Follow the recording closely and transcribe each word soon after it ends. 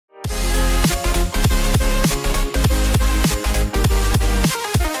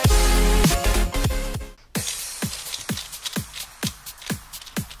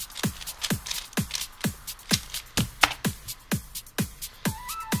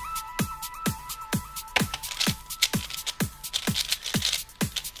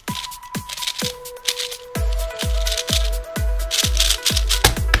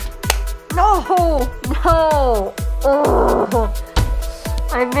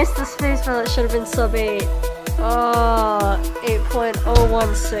missed the space bar, that should have been sub 8. Oh,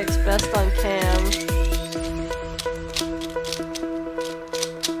 8.016, best on cam.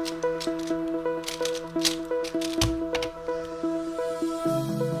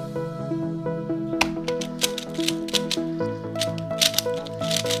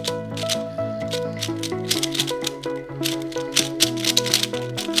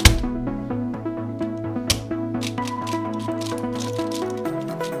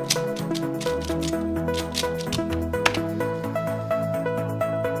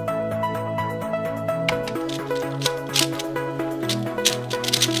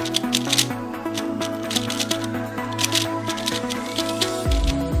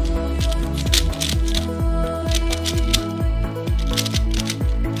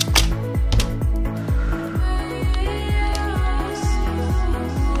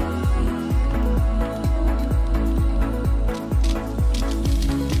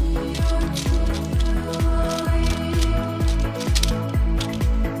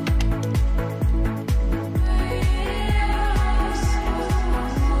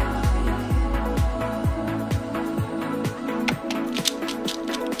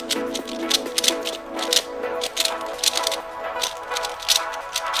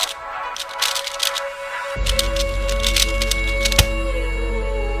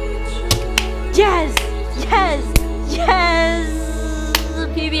 Yes! Yes! Yes!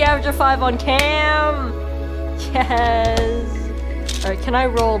 PB average of 5 on cam! Yes! Alright, can I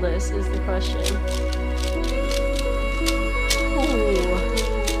roll this is the question. Ooh.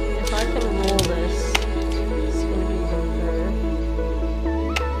 If I can roll this, it's gonna be even better.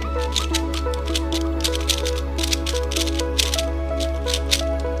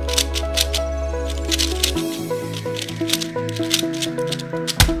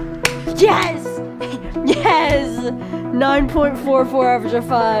 Yes! Yes! 9.44 average of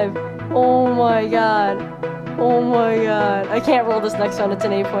 5. Oh my god. Oh my god. I can't roll this next one, it's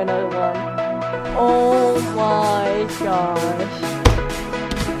an 8.01. Oh my gosh.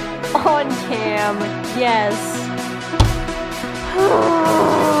 On cam. Yes.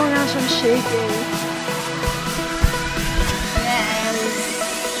 Oh gosh, I'm shaking.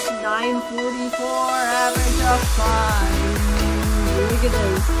 Yes. 9.44 average of 5. Look at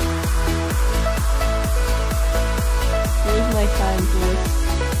this. Where's my time for this?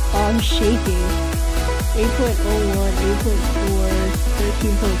 Oh, I'm shaking. 8.01, 8.4,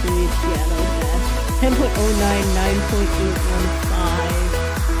 13.3, yeah, that was bad. 10.09, 9.81.